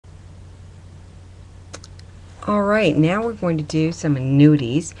All right, now we're going to do some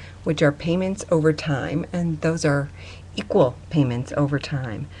annuities, which are payments over time, and those are equal payments over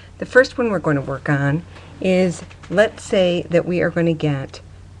time. The first one we're going to work on is, let's say that we are going to get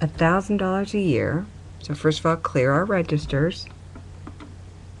 $1,000 a year. So first of all, clear our registers.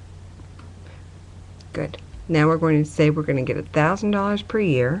 Good. Now we're going to say we're going to get $1,000 per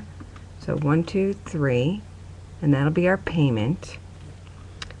year. So 1, 2, 3, and that'll be our payment.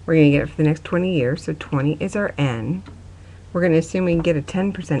 We're going to get it for the next 20 years, so 20 is our N. We're going to assume we can get a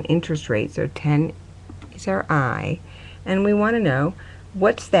 10% interest rate, so 10 is our I. And we want to know,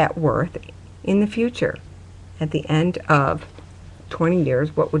 what's that worth in the future? At the end of 20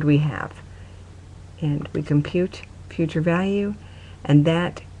 years, what would we have? And we compute future value, and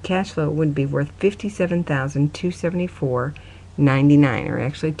that cash flow would be worth $57,274.99, or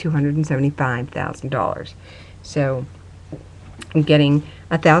actually $275,000. So I'm getting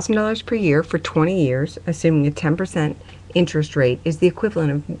 $1,000 per year for 20 years, assuming a 10% interest rate is the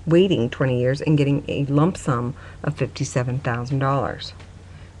equivalent of waiting 20 years and getting a lump sum of $57,000.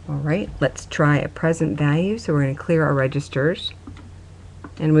 All right, let's try a present value. So we're going to clear our registers,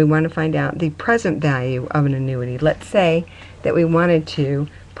 and we want to find out the present value of an annuity. Let's say that we wanted to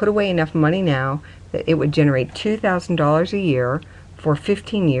put away enough money now that it would generate $2,000 a year for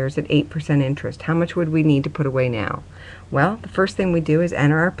 15 years at 8% interest. How much would we need to put away now? Well, the first thing we do is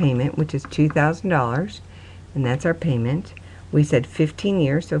enter our payment, which is $2,000, and that's our payment. We said 15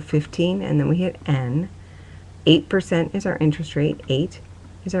 years, so 15, and then we hit N. 8% is our interest rate. 8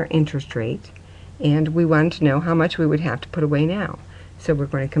 is our interest rate, and we wanted to know how much we would have to put away now. So we're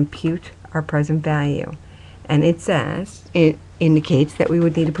going to compute our present value, and it indicates that we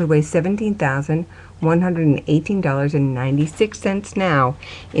would need to put away $17,118.96 now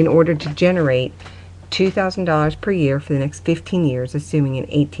in order to generate $2,000 per year for the next 15 years, assuming an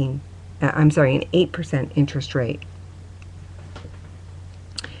 8% interest rate.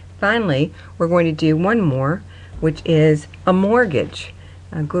 Finally, we're going to do one more, which is a mortgage,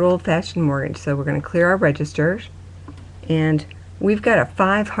 a good old-fashioned mortgage. So we're going to clear our registers, and we've got a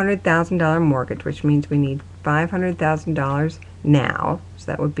 $500,000 mortgage, which means we need $500,000 now, so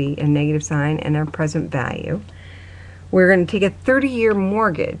that would be a negative sign and our present value. We're going to take a 30-year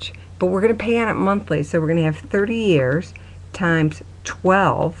mortgage, but we're going to pay on it monthly, so we're going to have 30 years times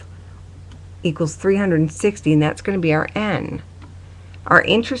 12 equals 360, and that's going to be our N. Our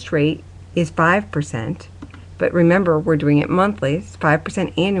interest rate is 5%, but remember, we're doing it monthly.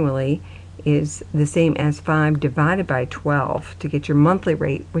 5% annually is the same as 5 divided by 12 to get your monthly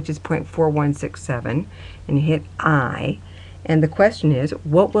rate, which is 0.4167, and you hit I. And the question is,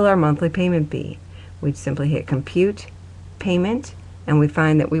 what will our monthly payment be? We'd simply hit compute payment, and we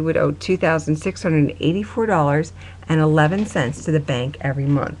find that we would owe $2,684.11 to the bank every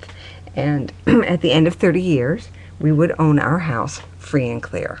month. And at the end of 30 years, we would own our house free and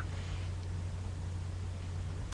clear.